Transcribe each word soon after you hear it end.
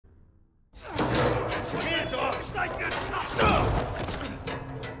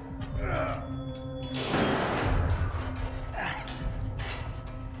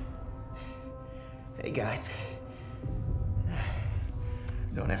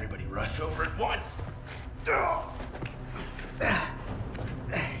everybody rush over at once.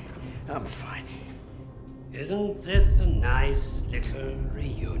 I'm fine. Isn't this a nice little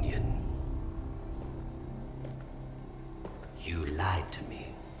reunion? You lied to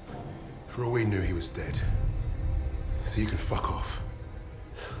me. For all we knew, he was dead. So you can fuck off.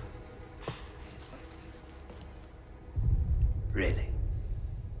 Really?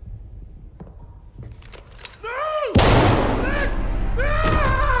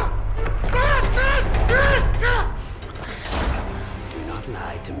 Do not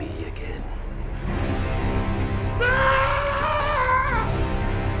lie to me again.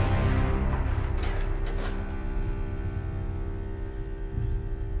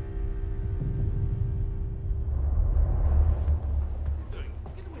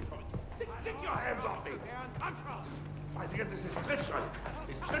 Get your hands off me! Weisinger, this is treachery.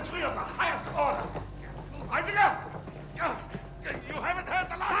 It's treachery of the highest order. Weisinger! You haven't heard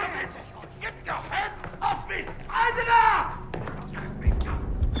the last of this! Get your hands off me! Weisinger!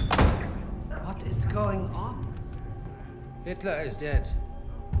 What is going on? Hitler is dead.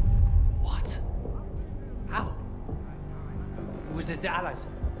 What? How? Was it the Allies?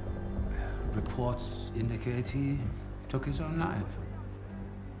 Reports indicate he took his own life.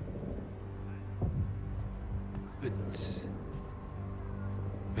 But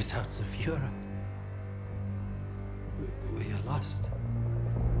without the Führer, we are lost.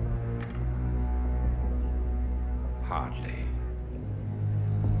 Hardly.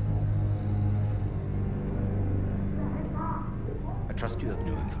 I trust you have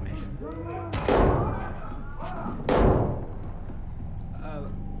new information.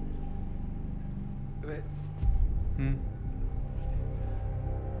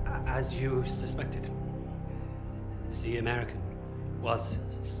 As you suspected, the American was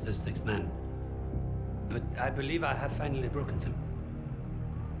the sixth man. But I believe I have finally broken them.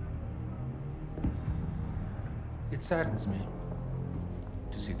 It saddens me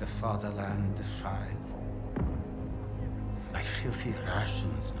to see the fatherland defiled by filthy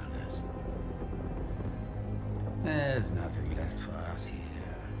Russians, no less. There's nothing left for us here.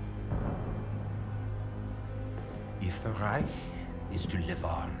 If the Reich is to live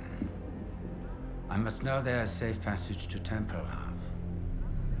on, I must know there's safe passage to Tempelhof.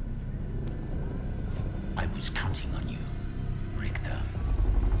 I was counting on you, Richter.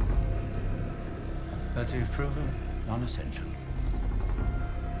 But you've proven non-essential.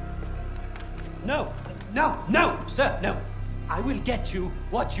 No, no, no, sir, no. I will get you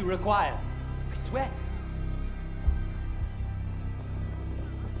what you require. I swear.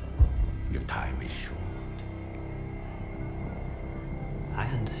 Your time is short. I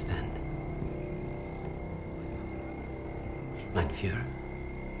understand. Mein Führer.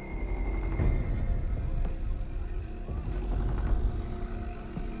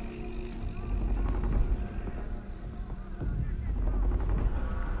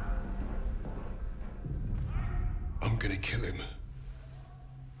 I'm gonna kill him.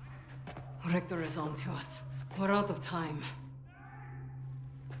 Richter is on to us. We're out of time.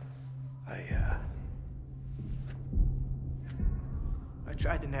 I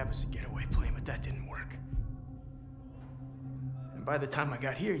tried to nab us a getaway plane, but that didn't work. And by the time I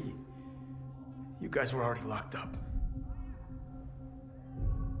got here, you guys were already locked up.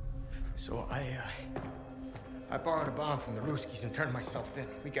 So I borrowed a bomb from the Ruskies and turned myself in.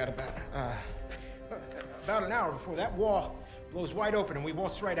 We got about an hour before that wall blows wide open and we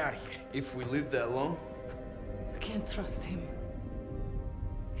waltz right out of here. If we live that long? I can't trust him.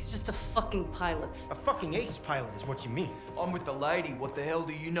 He's just a fucking pilot. A fucking ace pilot is what you mean. I'm with the lady. What the hell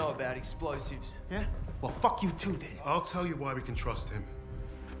do you know about explosives? Yeah? Well, fuck you too, then. I'll tell you why we can trust him.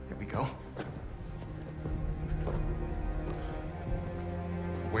 Here we go.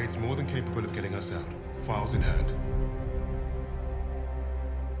 Wade's more than capable of getting us out. Files in hand.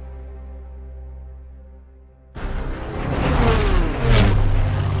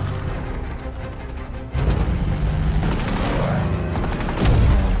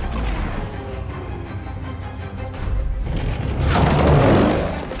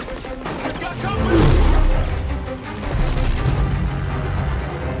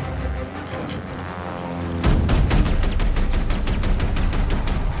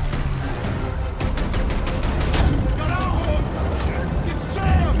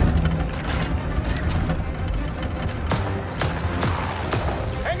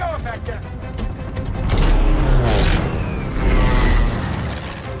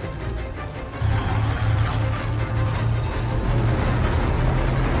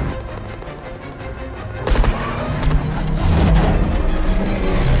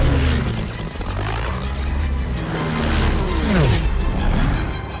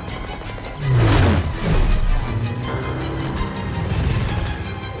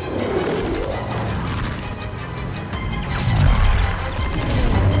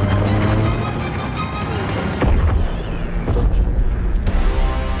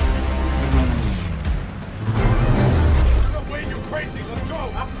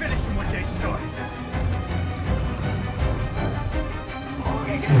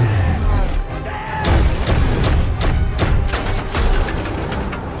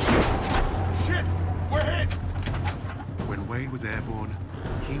 was airborne,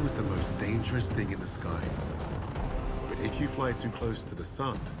 he was the most dangerous thing in the skies. But if you fly too close to the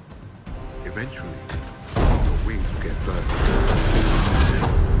sun, eventually, your wings will get burned.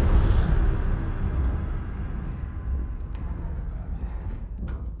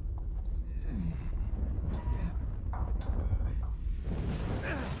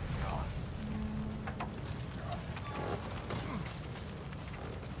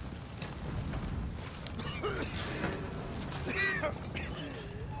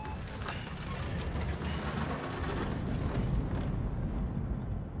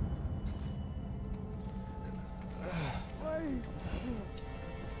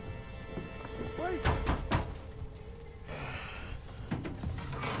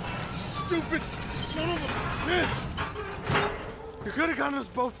 Stupid son of a bitch! You could have gotten us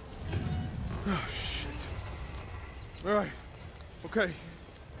both. Oh, shit. All right. Okay.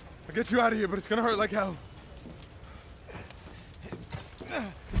 I'll get you out of here, but it's gonna hurt like hell.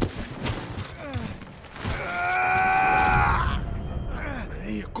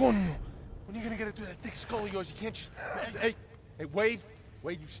 Hey, coño. When are you gonna get it through that thick skull of yours? You can't just... Hey, Wade.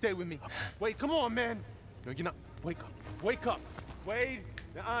 Wade, you stay with me. Wade, come on, man. No, you're not. Wake up. Wake up. Wade.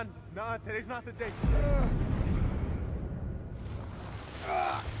 Nah, today's not the day.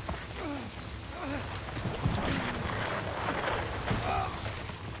 I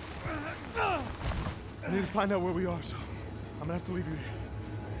need to find out where we are, so I'm gonna have to leave you here.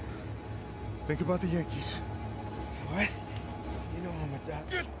 Think about the Yankees. What? You know I'm a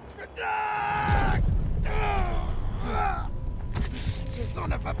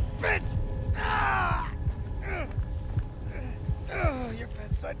son of a bitch! Your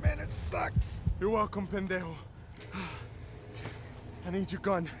bedside manner sucks. You're welcome, pendejo. I need your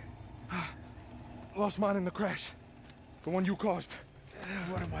gun. Lost mine in the crash. The one you caused.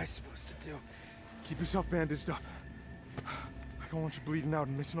 What am I supposed to do? Keep yourself bandaged up. I don't want you bleeding out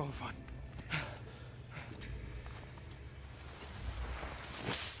and missing all the fun.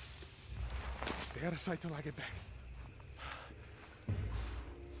 Stay out of sight till I get back.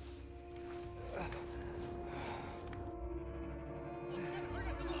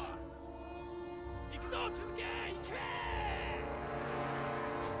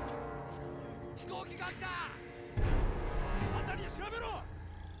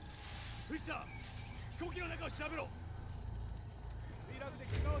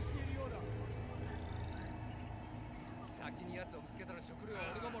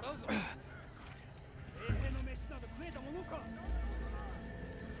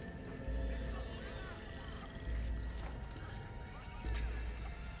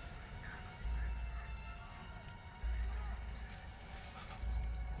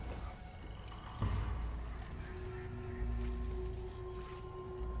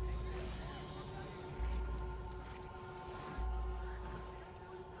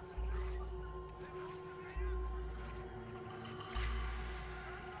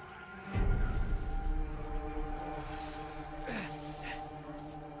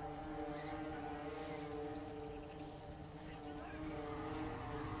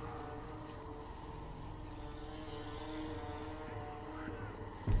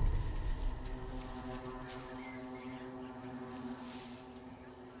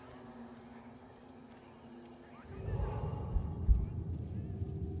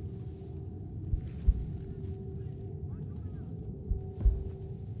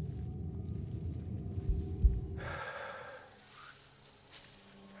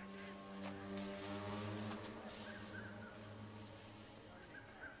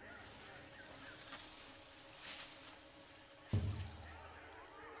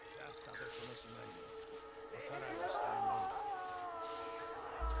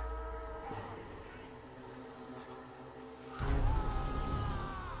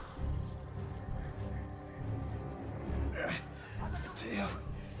 Mateo,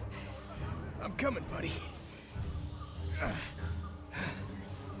 I'm coming, buddy.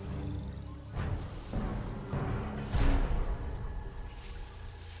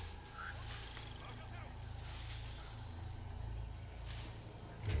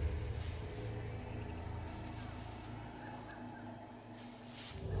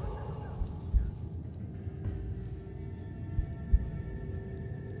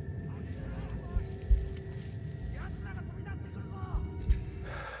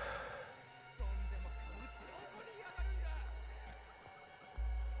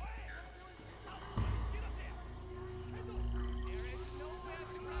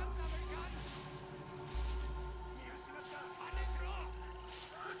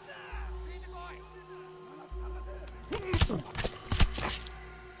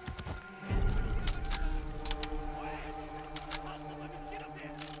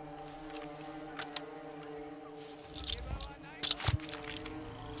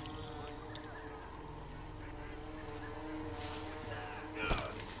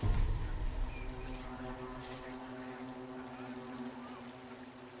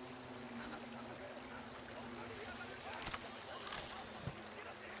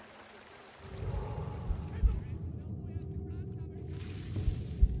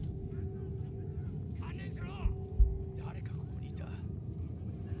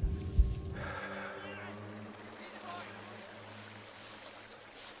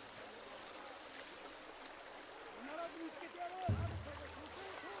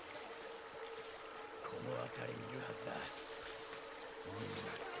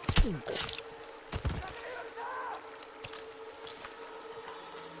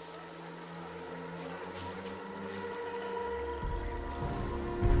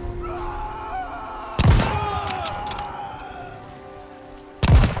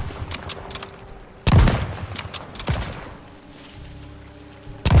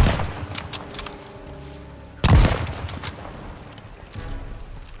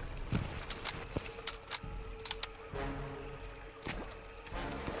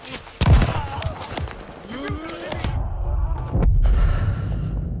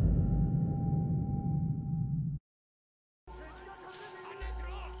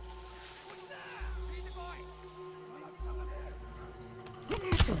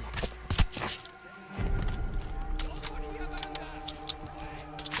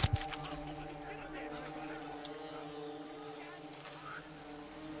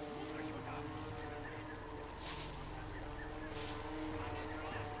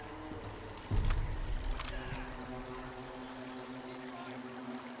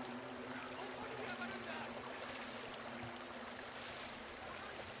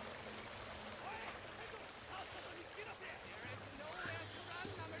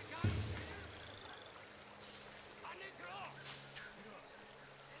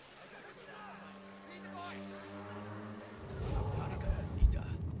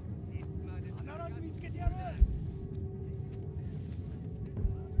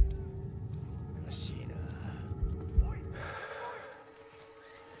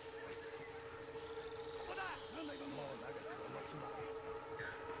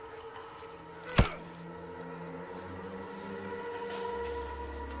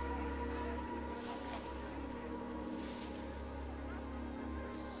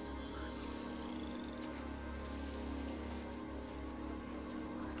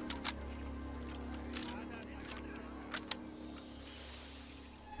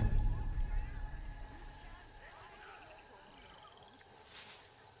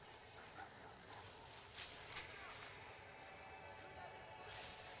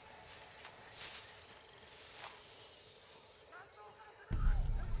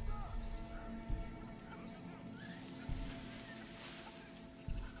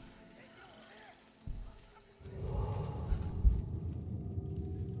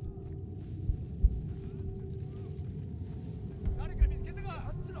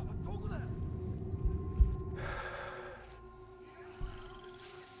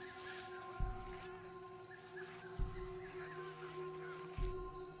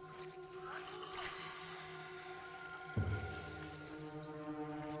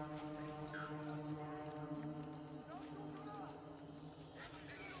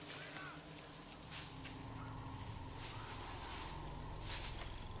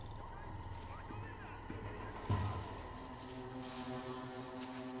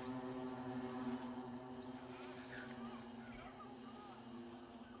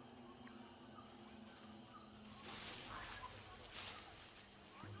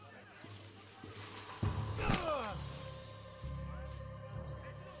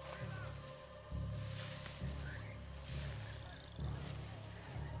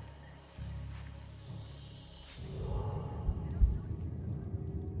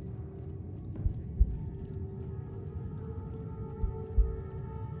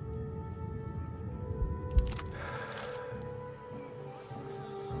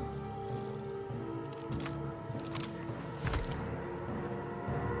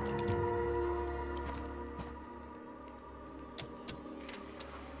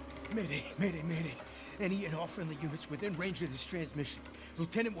 Mayday, mayday, mayday. Any and all friendly units within range of this transmission.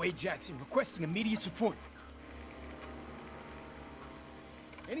 Lieutenant Wade Jackson requesting immediate support.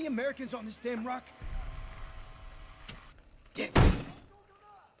 Any Americans on this damn rock? Damn.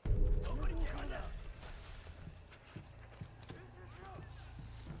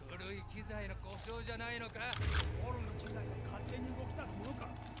 古い機材の故障じゃないのか？オロの機材が勝手に動き出すものか。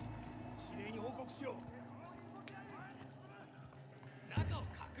指令に報告しよう。中を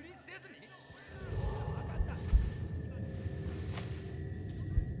確認せずに？分かった。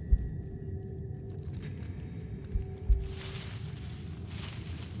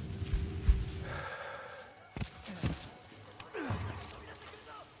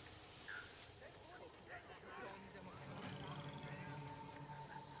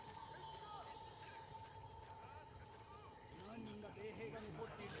何人が米兵が残っ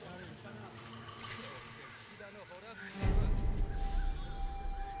て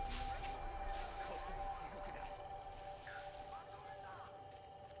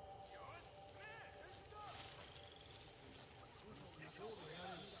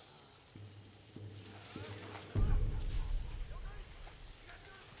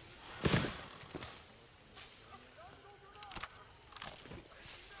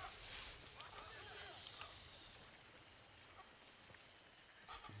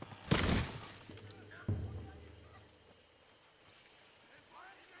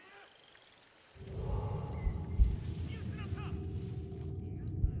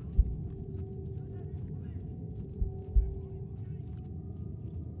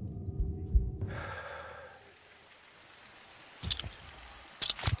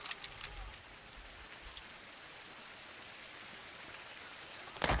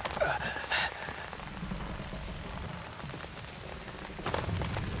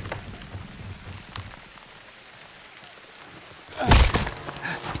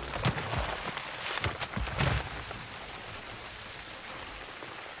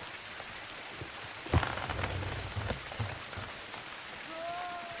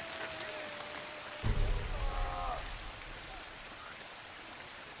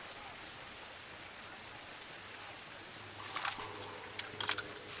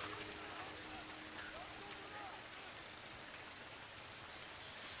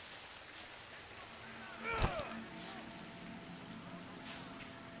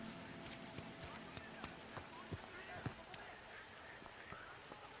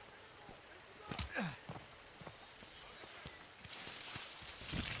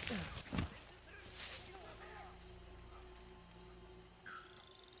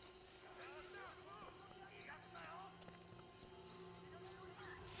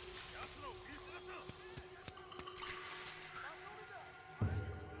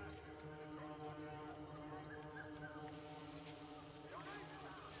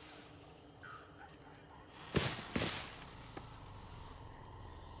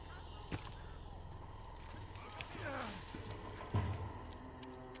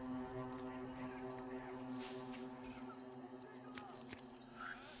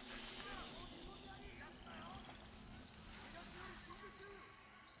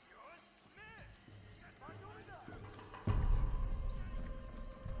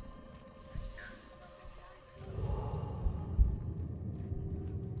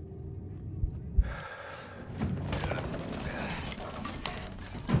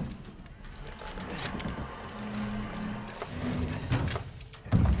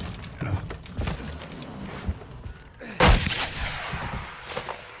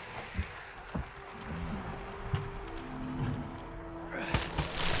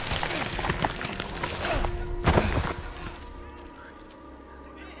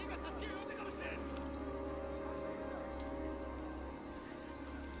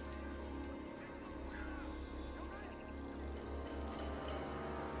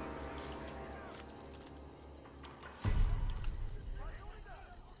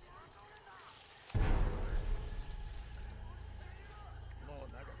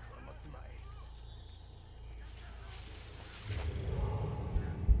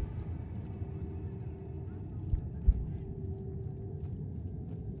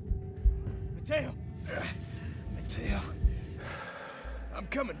Mateo! Mateo. I'm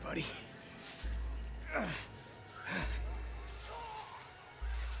coming, buddy.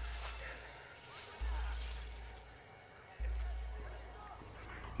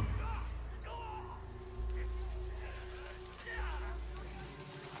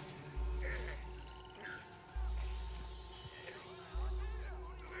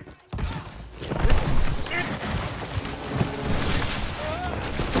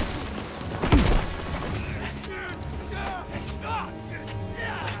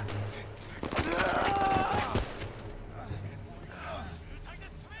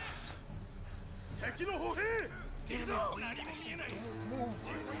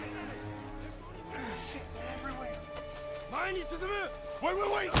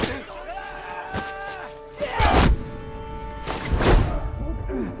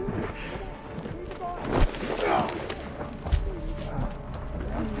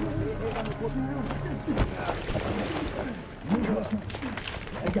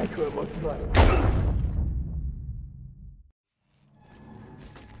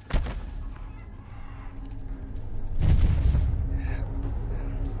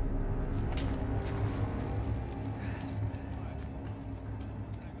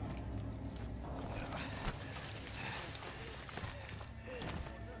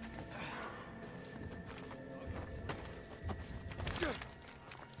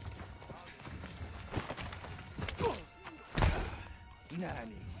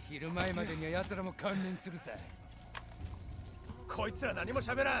何、昼前までには奴らも観念するさ。こいつら何も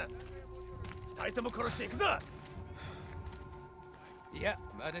喋らん。二人とも殺していくぞ。いや、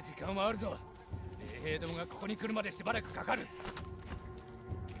まだ時間はあるぞ。衛兵どもがここに来るまでしばらくかかる。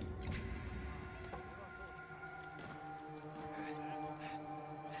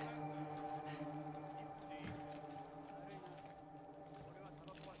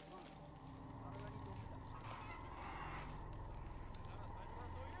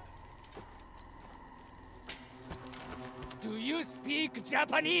Do you speak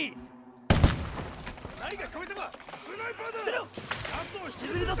Japanese? 何が聞こえたか。スナイパーだ。捨てろ。ちゃんと引き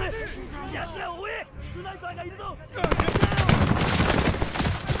ずり出せ。奴らを追え。スナイパーがいるぞ。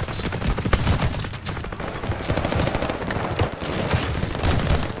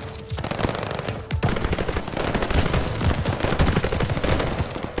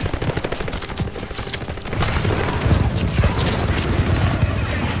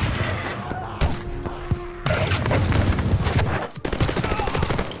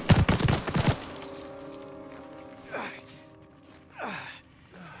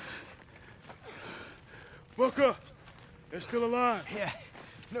Booker! They're still alive. Yeah,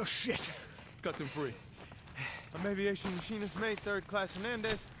 no shit. Cut them free. I'm aviation machinist mate, third class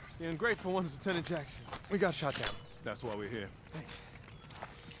Hernandez. The ungrateful one is Lieutenant Jackson. We got shot down. That's why we're here. Thanks.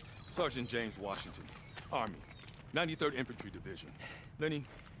 Sergeant James Washington, Army, 93rd Infantry Division. Lenny,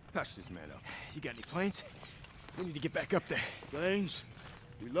 patch this man up. You got any planes? We need to get back up there. Planes?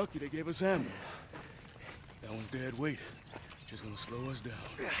 We lucky they gave us ammo. That one's dead weight. Just gonna slow us down.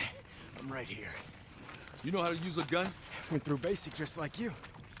 I'm right here. You know how to use a gun? Went through basic just like you.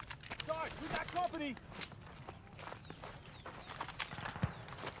 Sarge, we got company!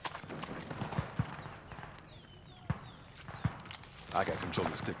 I got control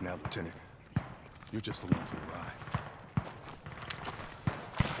of the stick now, Lieutenant. You're just along for the ride.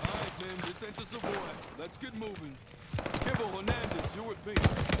 All right, men, this ain't the Savoy. Let's get moving. Kibble, Hernandez, you're with me.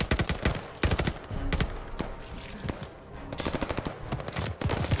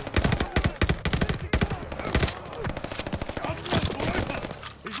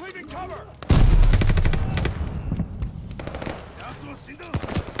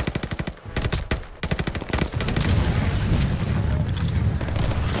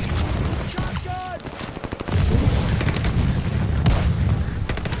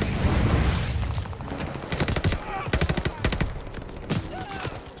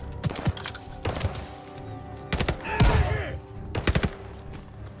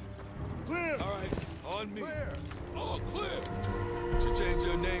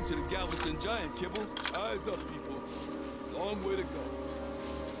 Kibble, eyes up, people. Long way to go.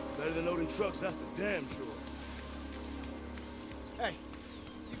 Better than loading trucks, that's the damn sure. Hey,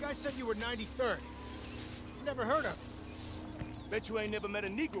 you guys said you were 93rd. Never heard of it. Bet you ain't never met a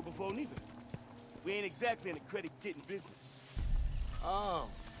Negro before, neither. We ain't exactly in the credit-getting business. Oh,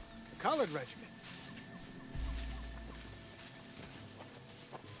 the colored regiment.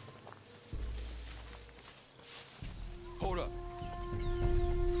 Hold up.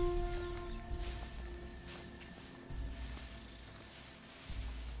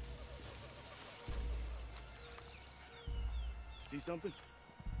 See something?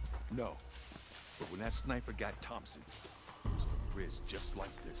 No. But when that sniper got Thompson, it was a bridge just like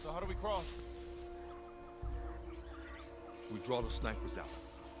this. So how do we cross? We draw the snipers out.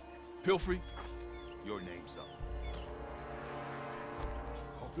 Pilfrey, your name's up.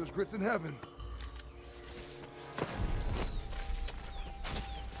 Hope there's grits in heaven.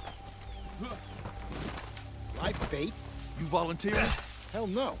 My fate? You volunteering? Hell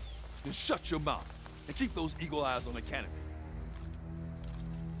no. Then shut your mouth and keep those eagle eyes on the canopy.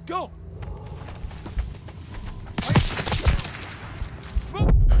 Go!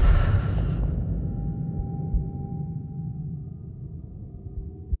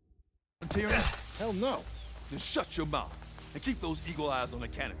 Volunteering? Hell no. Then shut your mouth and keep those eagle eyes on the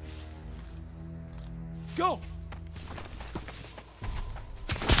canopy. Go!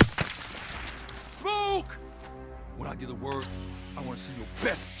 Smoke! When I get the word, I want to see your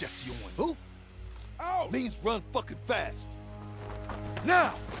best Jesse Owens. Who? Ow! Means run fucking fast.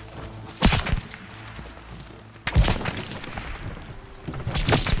 Now!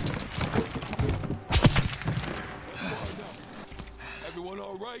 Everyone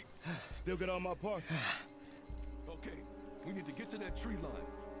all right? Still got all my parts. Okay, we need to get to that tree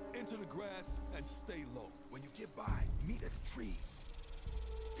line, into the grass, and stay low. When you get by, meet at the trees.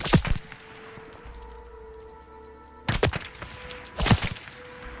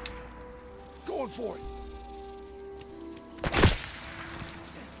 Going for it.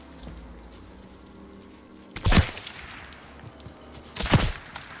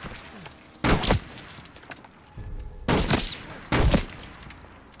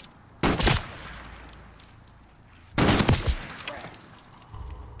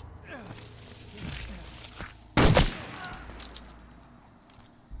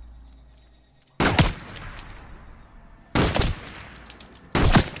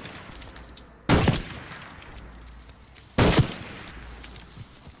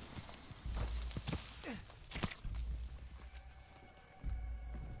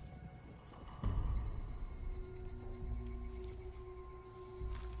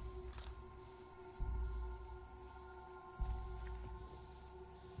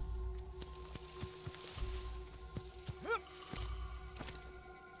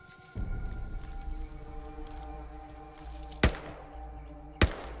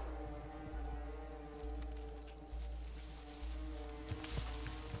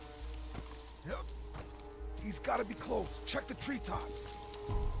 He's gotta be close. Check the treetops.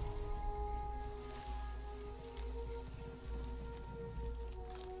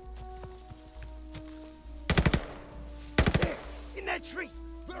 He's there! In that tree!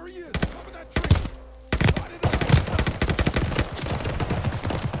 There he is! Cover that tree! Light it up!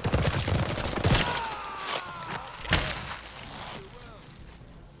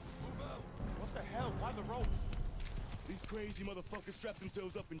 What the hell? Why the ropes? These crazy motherfuckers strap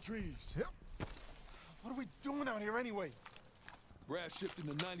themselves up in trees. Yep. What are we doing out here anyway? Brad shifting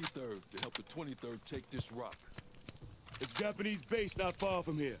the 93rd to help the 23rd take this rock. It's a Japanese base not far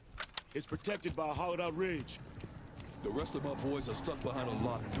from here. It's protected by a hollowed-out ridge. The rest of my boys are stuck behind a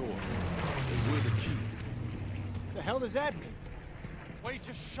locked door. And we're the key. The hell does that mean? Wait,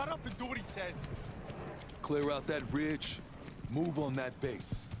 just shut up and do what he says. Clear out that ridge, move on that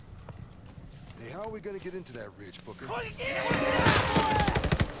base. Hey, how are we gonna get into that ridge, Booker?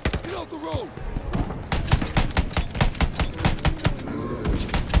 Get off the road!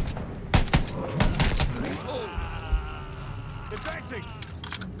 Advancing!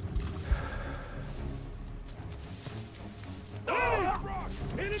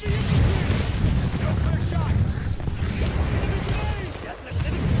 Enemy infantry! No clear shot! Enemy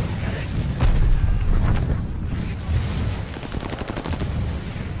grenade!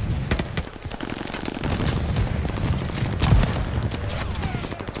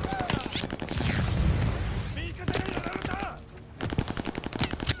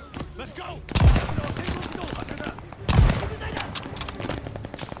 Let's go!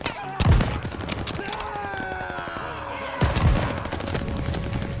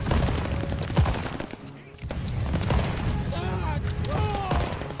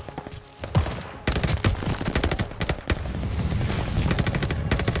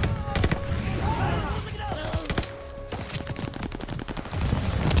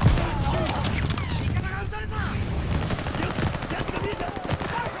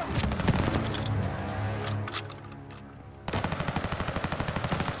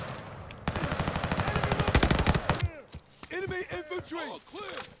 Enemy infantry! All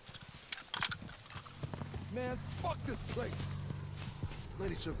clear! Man, fuck this place.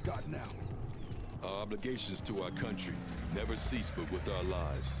 Lady should have gotten out. Our obligations to our country never cease but with our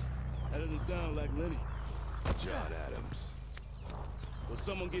lives. That doesn't sound like Lenny. John Adams. Or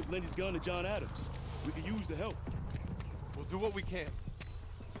someone give Lenny's gun to John Adams. We could use the help. We'll do what we can.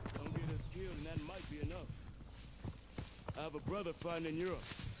 Don't get us killed, and that might be enough. I have a brother fighting in Europe.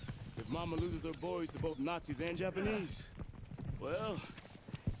 If Mama loses her boys to both Nazis and Japanese, well,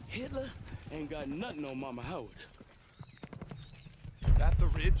 Hitler ain't got nothing on Mama Howard. That the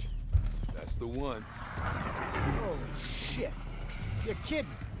ridge? That's the one. Holy shit. You're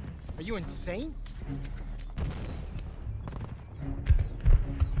kidding. Are you insane?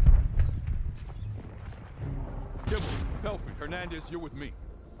 Kibble, Pelfrey, Hernandez, you're with me.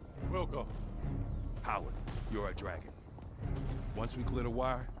 We'll go. Howard, you're a dragon. Once we clear the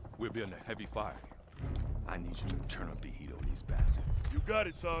wire, we'll be under heavy fire. I need you to turn up the heat on these bastards. You got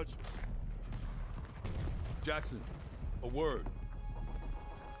it, Sarge. Jackson, a word.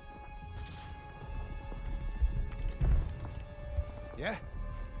 Yeah?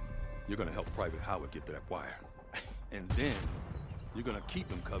 You're gonna help Private Howard get to that wire. And then, you're gonna keep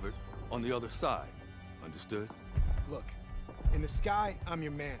him covered on the other side. Understood? Look, in the sky, I'm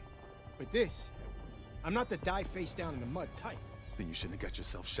your man. But this, I'm not the die face down in the mud type. Then you shouldn't have got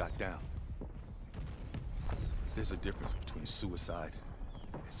yourself shot down. There's a difference between suicide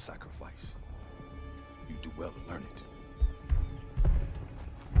and sacrifice. You do well to learn it.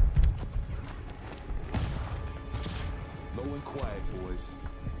 Low and quiet, boys.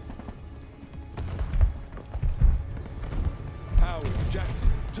 Howard, Jackson,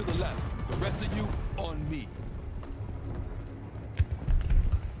 to the left. The rest of you, on me.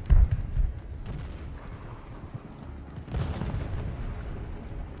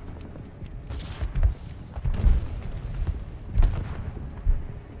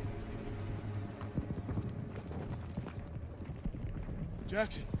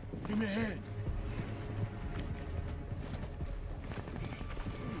 Jackson, give me a hand.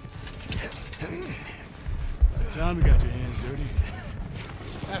 By the time we got your hands dirty.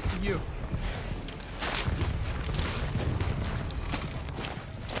 After you.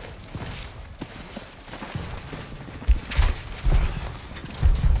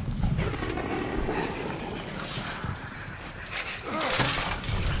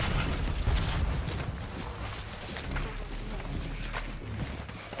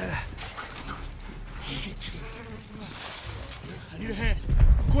 Shit. I need a hand.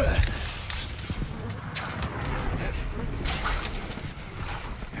 Quick.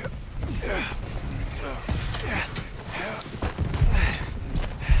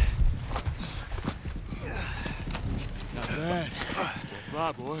 Not bad.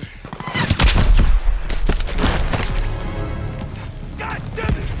 Fly, boy. God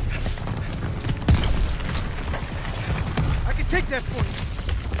damn it! I can take that for you.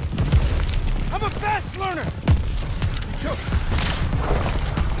 I'm a fast learner! Yo!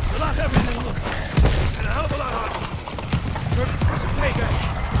 A lot heavier than it looks. And a hell of a lot harder. Perfect for some payback.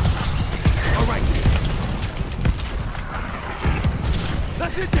 All right.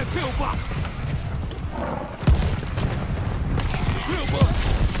 Let's hit that pillbox. Pillbox.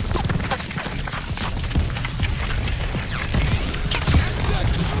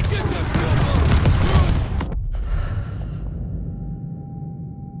 Get that pillbox.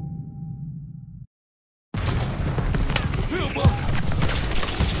 Pillbox.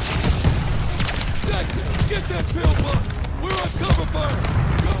 Jackson, get that pillbox. We're on cover fire.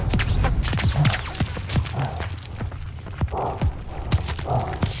 Go.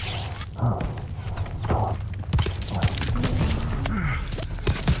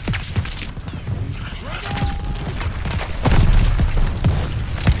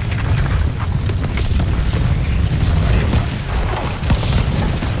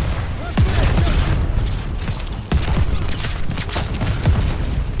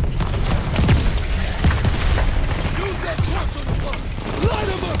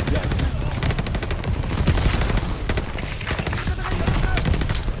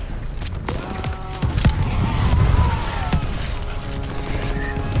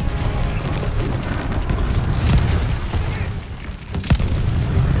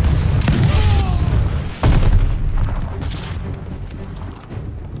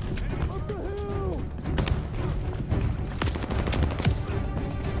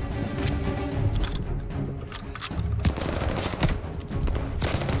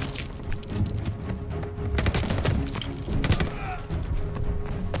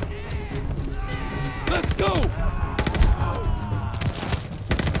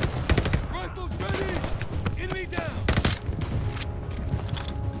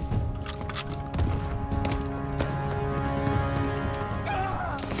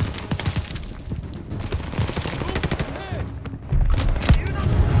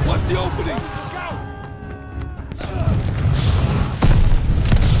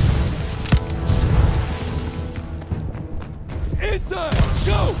 This time!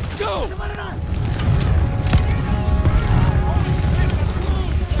 Go! Go!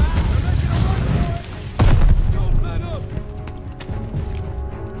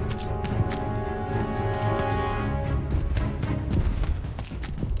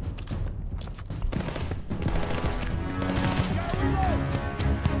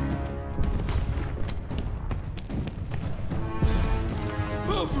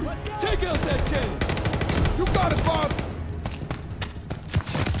 Take out that cannon! You got it, boss!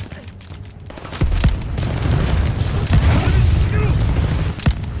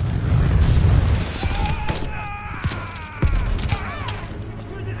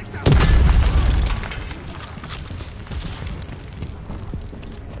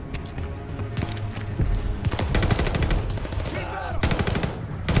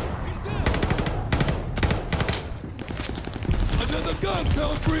 Another gun,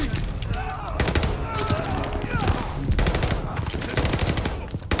 Pelfrey!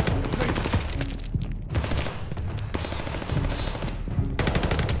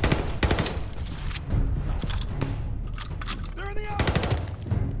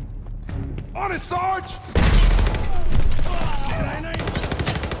 On it, Sarge!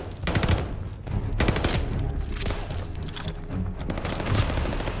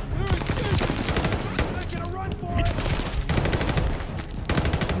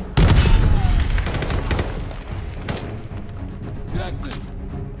 Jackson,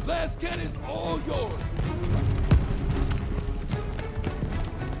 last cannon's all yours.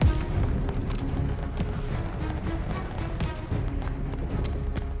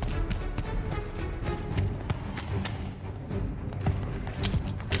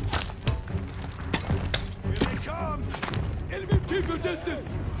 Here they come! Enemy, keep your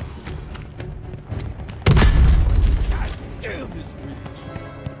distance! God damn this reach!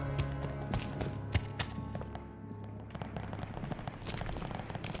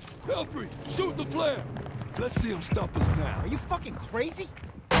 Pelfrey, shoot the flare! Let's see him stop us now. Are you fucking crazy?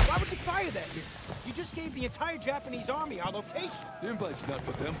 Why would you fire that here? You just gave the entire Japanese army our location. The invite's not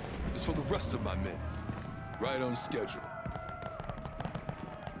for them, it's for the rest of my men. Right on schedule.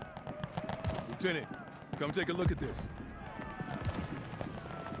 Lieutenant, come take a look at this.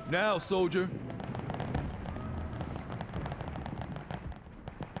 Now, soldier.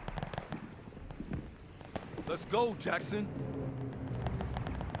 Let's go, Jackson.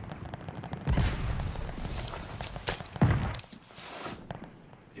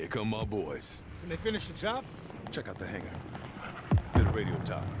 Here come my boys. Can they finish the job? Check out the hangar. Near the radio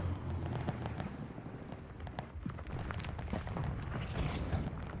tower.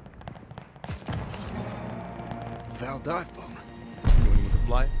 Val dive bomb. You want anyone to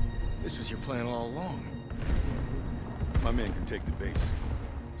fly it? This was your plan all along. My men can take the base.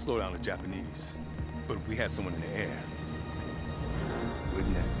 Slow down the Japanese. But if we had someone in the air,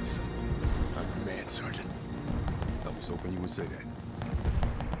 wouldn't that be something? I'm your man, Sergeant. I was hoping you would say that.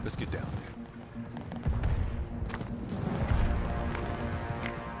 Let's get down there.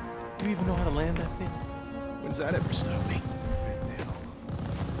 Do you even know how to land that thing? When's that ever stopped me? Been down.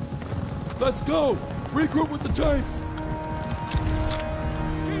 Let's go! Regroup with the tanks!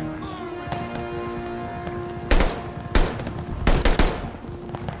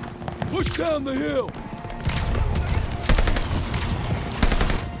 Push down the hill!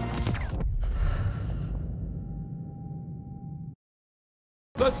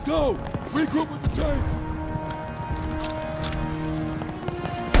 Let's go! Regroup with the tanks!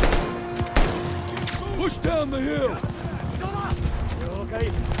 Push down the hill!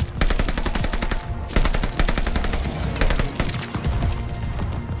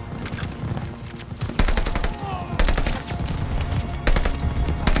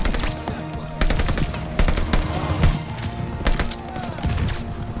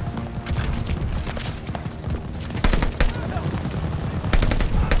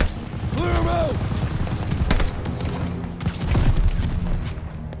 Clear 'em out!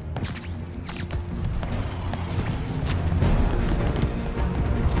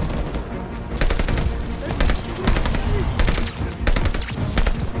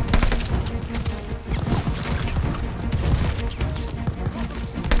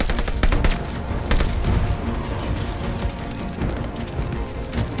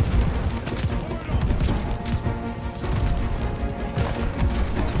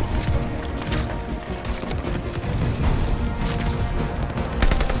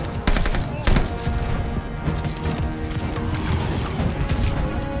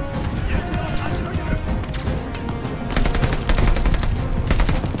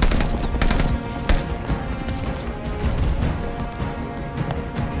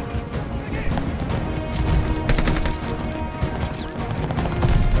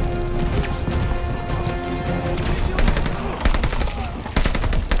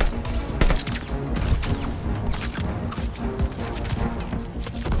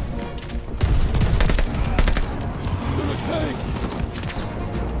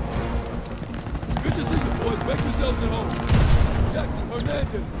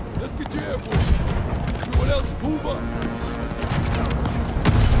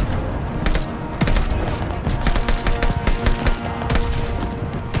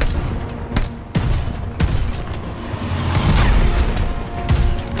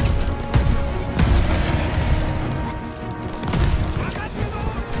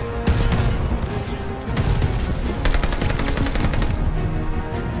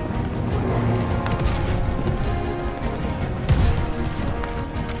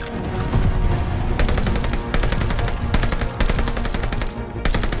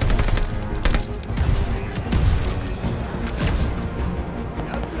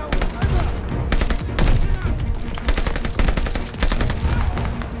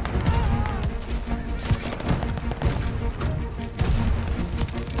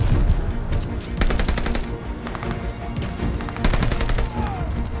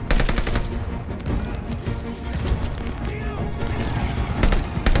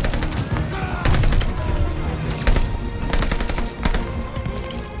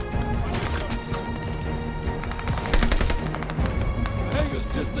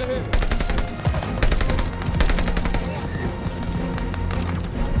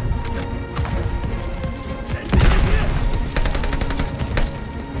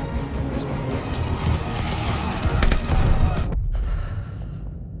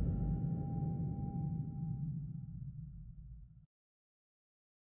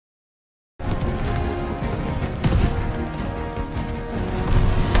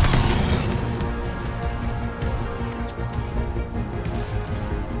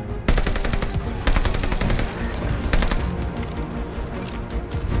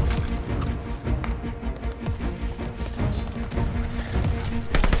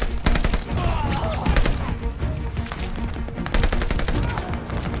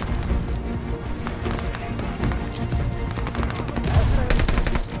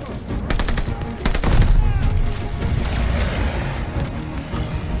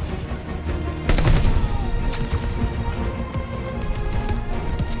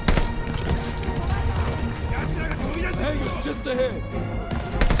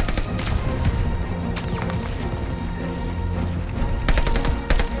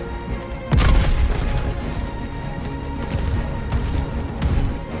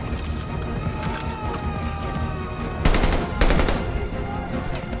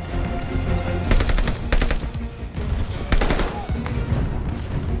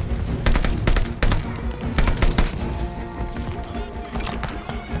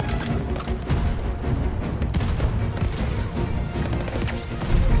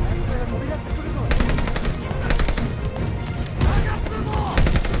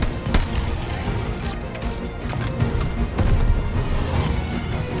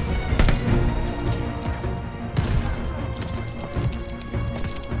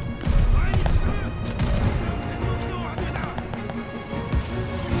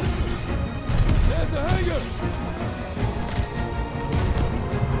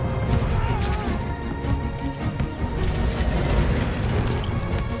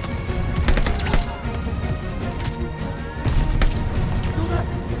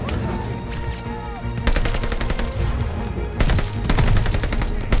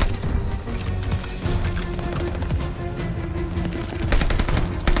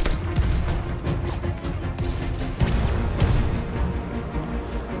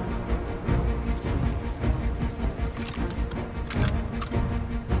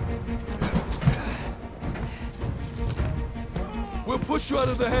 We'll push you out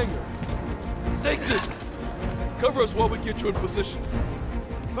of the hangar. Take this. Cover us while we get you in position.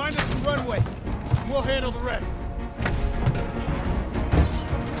 Find us some runway, and we'll handle the rest.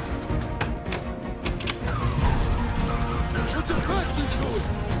 Put your backs into it.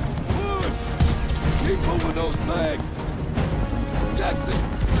 Push. Keep moving those legs. Jackson,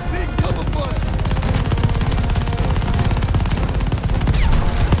 need cover fire.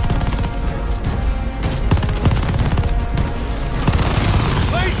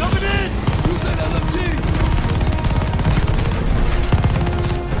 Coming in! Use that LMG!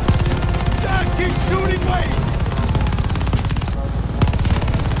 Dad, keep shooting, Wade!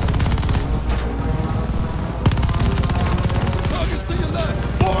 Targets to your left!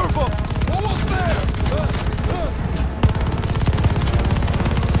 More of them! Almost there!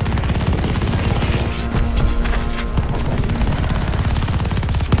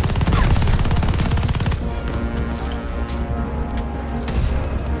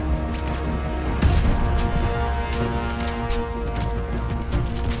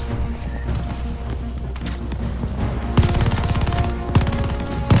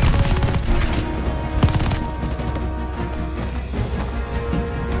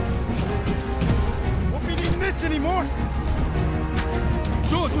 Anymore?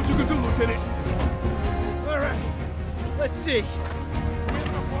 Show us what you can do, Lieutenant. All right. Let's see. We have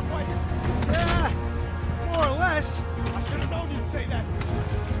enough runway? Yeah, more or less. I should have known you'd say that.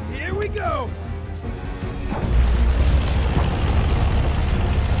 Here we go.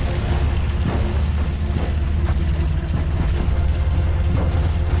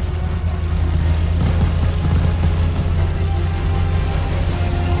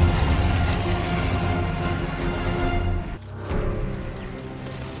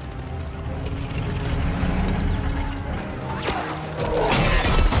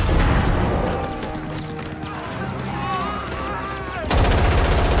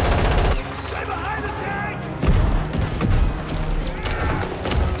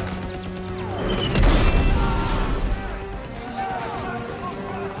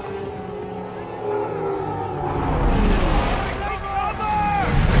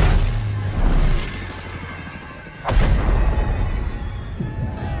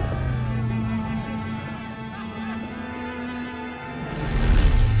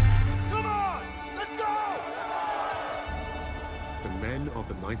 Of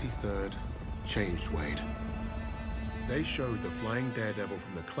the 93rd changed Wade. They showed the flying daredevil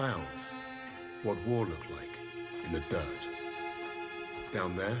from the clouds what war looked like in the dirt.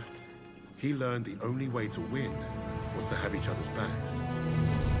 Down there, he learned the only way to win was to have each other's backs.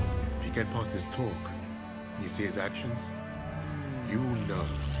 If you get past his talk and you see his actions, you will know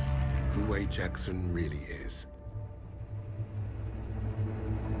who Wade Jackson really is.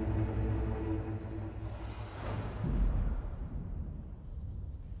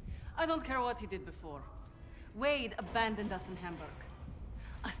 I don't care what he did before. Wade abandoned us in Hamburg.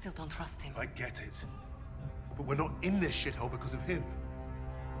 I still don't trust him. I get it. But we're not in this shithole because of him.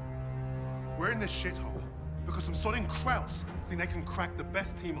 We're in this shithole because some sodding Krauts think they can crack the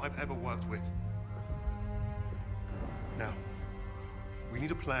best team I've ever worked with. Now, we need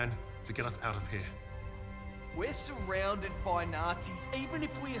a plan to get us out of here. We're surrounded by Nazis. Even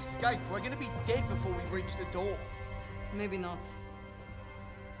if we escape, we're gonna be dead before we reach the door. Maybe not.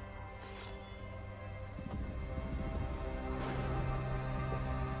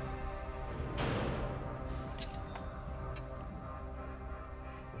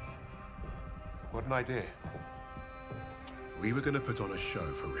 What an idea. We were going to put on a show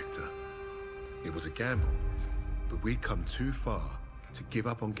for Richter. It was a gamble, but we'd come too far to give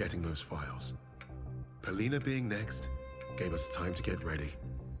up on getting those files. Polina being next gave us time to get ready.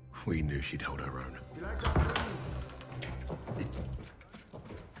 We knew she'd hold her own.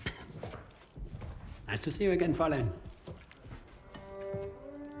 Nice to see you again, Fräulein.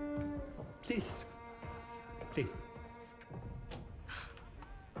 Please. Please.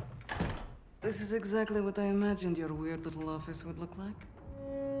 This is exactly what I imagined your weird little office would look like.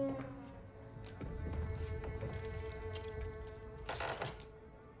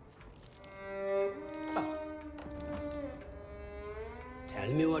 Oh,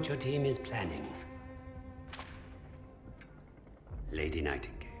 Tell me what your team is planning. Lady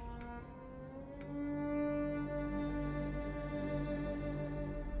Nightingale.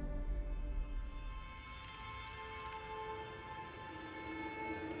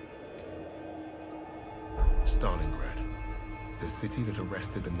 Stalingrad, the city that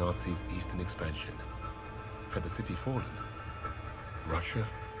arrested the Nazis' eastern expansion. Had the city fallen, Russia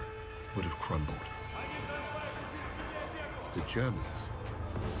would have crumbled. The Germans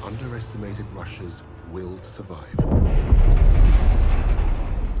underestimated Russia's will to survive.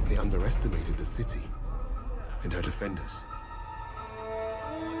 They underestimated the city and her defenders.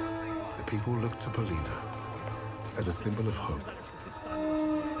 The people looked to Polina as a symbol of hope,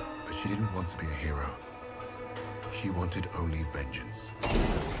 but she didn't want to be a hero. She wanted only vengeance.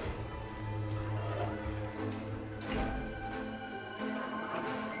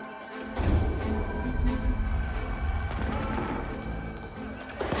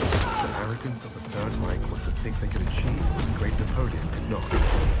 The arrogance of the Third Reich was to think they could achieve what the great Napoleon could not.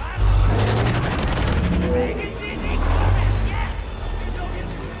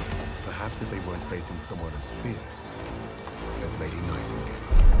 Perhaps if they weren't facing someone as fierce as Lady Nightingale.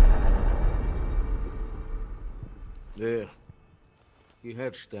 There. You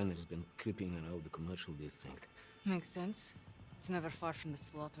heard Steiner's been creeping around the commercial district. Makes sense. It's never far from the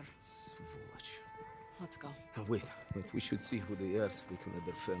slaughter. Сволочь. Let's go. Now wait. We should see who they are so we can let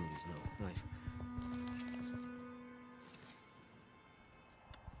their families know. Knife.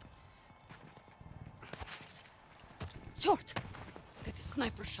 Short! That's a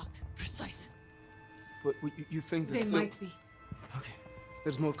sniper shot. Precise. But you think They that's might be. Okay.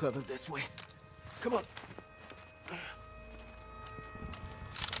 There's more cover this way. Come on.